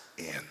God's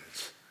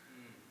ends.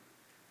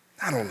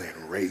 Not only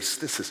in race,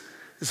 this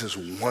is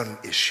one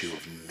issue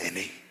of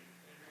many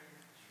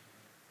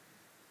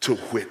to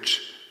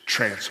which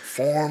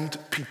transformed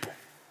people,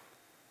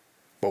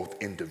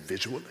 both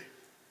individually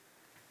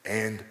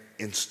and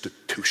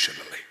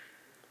institutionally,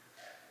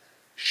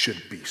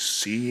 should be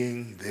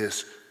seeing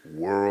this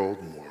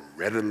world more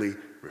readily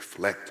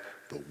reflect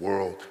the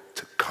world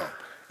to come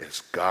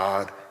as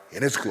God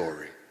in his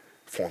glory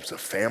forms a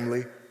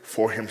family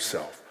for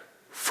himself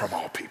from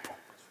all people.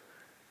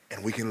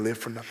 And we can live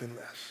for nothing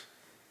less.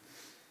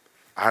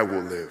 I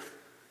will live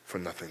for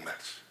nothing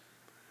less.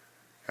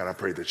 And I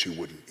pray that you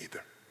wouldn't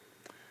either.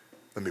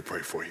 Let me pray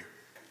for you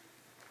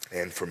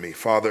and for me.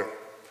 Father,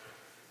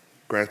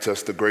 grant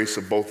us the grace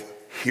of both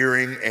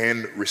hearing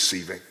and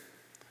receiving.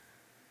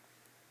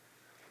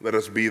 Let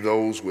us be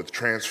those with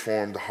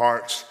transformed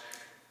hearts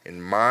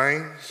and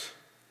minds.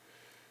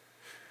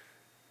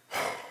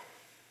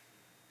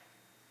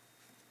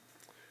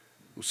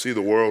 Who see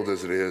the world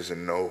as it is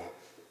and know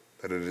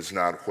that it is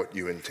not what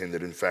you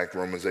intended. In fact,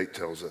 Romans 8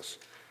 tells us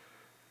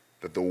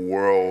that the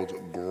world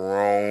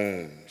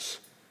groans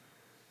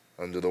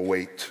under the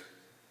weight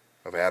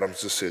of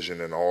Adam's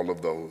decision and all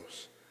of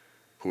those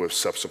who have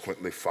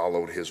subsequently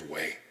followed his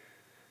way.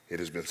 It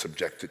has been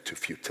subjected to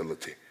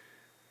futility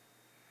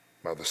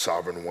by the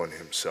sovereign one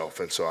himself.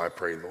 And so I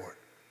pray, Lord,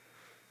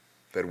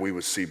 that we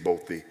would see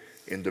both the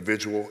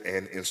individual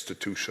and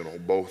institutional,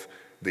 both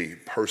the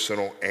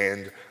personal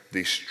and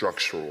the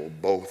structural,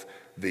 both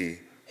the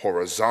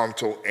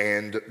horizontal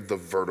and the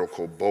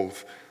vertical,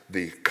 both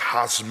the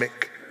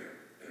cosmic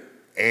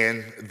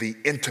and the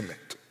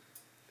intimate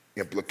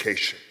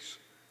implications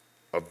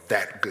of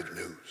that good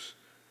news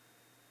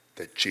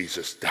that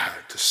Jesus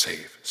died to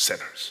save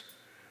sinners,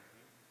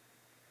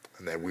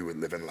 and that we would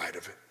live in light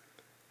of it.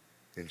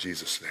 In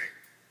Jesus' name,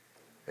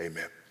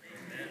 amen.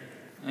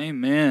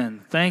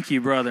 Amen. Thank you,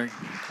 brother.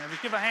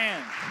 Give a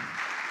hand.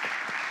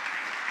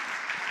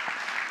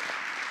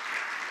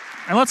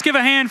 And let's give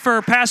a hand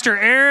for Pastor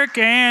Eric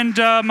and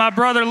my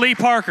brother Lee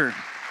Parker.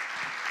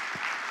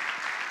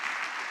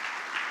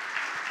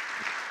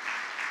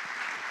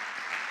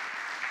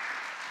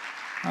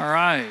 All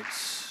right.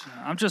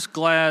 I'm just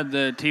glad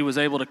that he was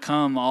able to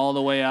come all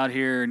the way out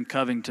here in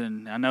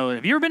Covington. I know,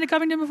 have you ever been to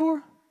Covington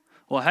before?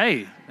 Well,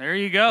 hey, there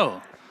you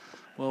go.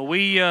 Well,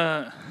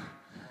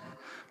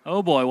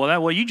 oh boy,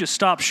 well, you just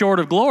stopped short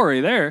of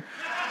glory there.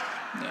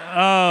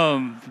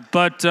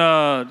 But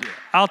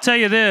I'll tell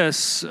you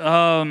this,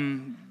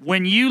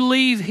 when you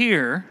leave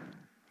here,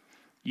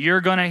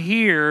 you're going to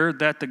hear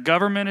that the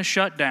government is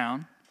shut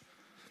down.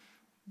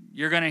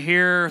 You're going to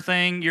hear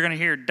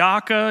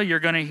DACA. You're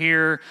going to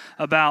hear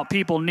about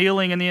people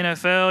kneeling in the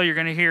NFL. You're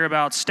going to hear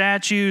about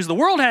statues. The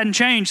world hadn't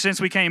changed since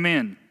we came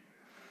in.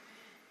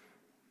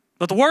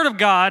 But the Word of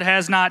God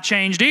has not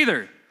changed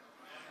either.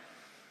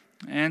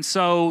 And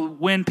so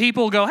when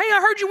people go, hey, I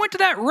heard you went to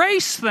that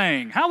race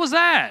thing. How was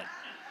that?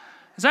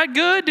 Is that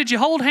good? Did you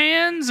hold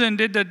hands? And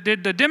did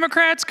the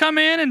Democrats come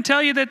in and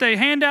tell you that they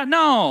hand out?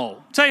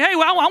 No. Say, hey,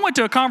 well, I went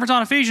to a conference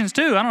on Ephesians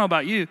too. I don't know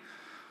about you.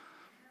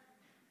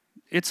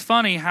 It's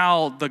funny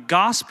how the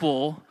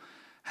gospel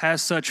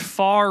has such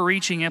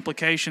far-reaching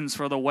implications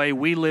for the way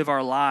we live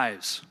our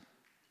lives.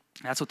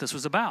 That's what this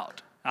was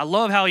about. I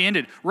love how he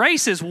ended.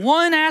 Race is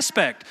one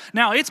aspect.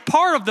 Now, it's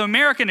part of the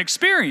American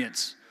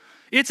experience.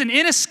 It's an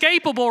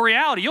inescapable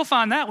reality. You'll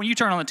find that when you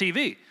turn on the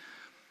TV.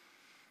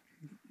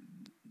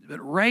 But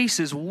race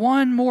is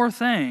one more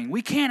thing.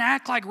 We can't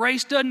act like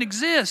race doesn't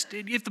exist.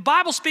 If the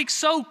Bible speaks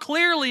so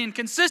clearly and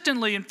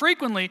consistently and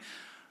frequently,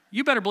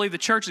 you better believe the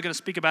church is going to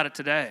speak about it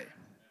today.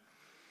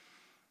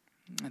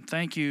 And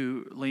thank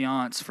you,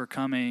 Leonce, for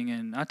coming.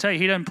 And I tell you,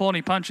 he doesn't pull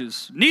any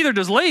punches. Neither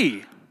does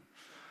Lee.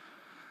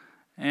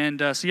 And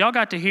so y'all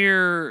got to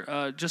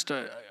hear just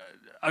a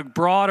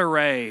broad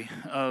array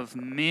of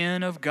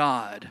men of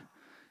God.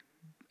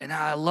 And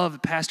I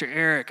love Pastor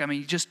Eric. I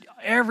mean, just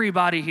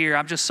everybody here.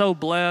 I'm just so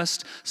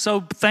blessed,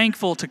 so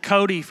thankful to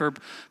Cody for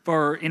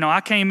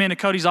I came into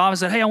Cody's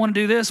office and said, hey, I want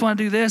to do this,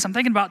 I'm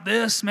thinking about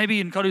this,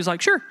 maybe. And Cody was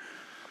like, sure.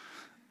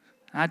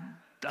 I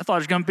thought there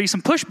was going to be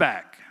some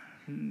pushback.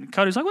 And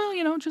Cody's like,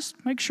 well,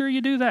 just make sure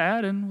you do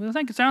that. And I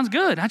think it sounds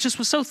good. I just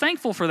was so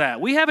thankful for that.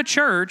 We have a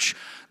church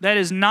that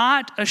is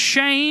not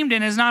ashamed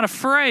and is not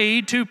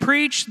afraid to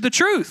preach the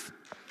truth.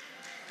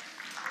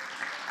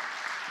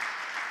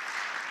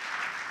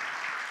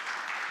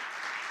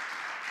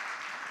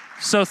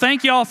 So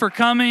thank you all for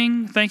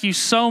coming. Thank you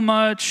so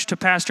much to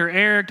Pastor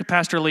Eric, to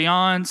Pastor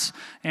Leonce,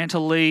 and to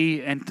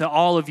Lee, and to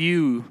all of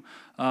you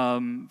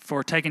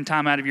for taking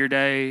time out of your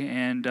day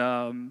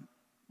and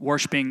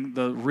worshiping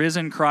the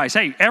risen Christ.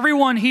 Hey,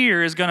 everyone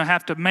here is going to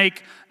have to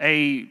make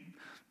a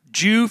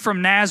Jew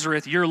from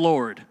Nazareth your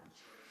Lord.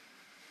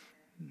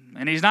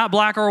 And he's not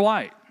black or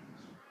white.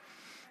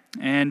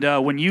 And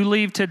when you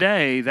leave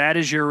today, that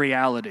is your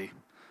reality.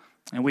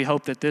 And we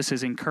hope that this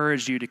has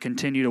encouraged you to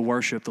continue to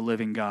worship the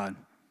living God.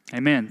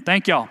 Amen.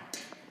 Thank y'all.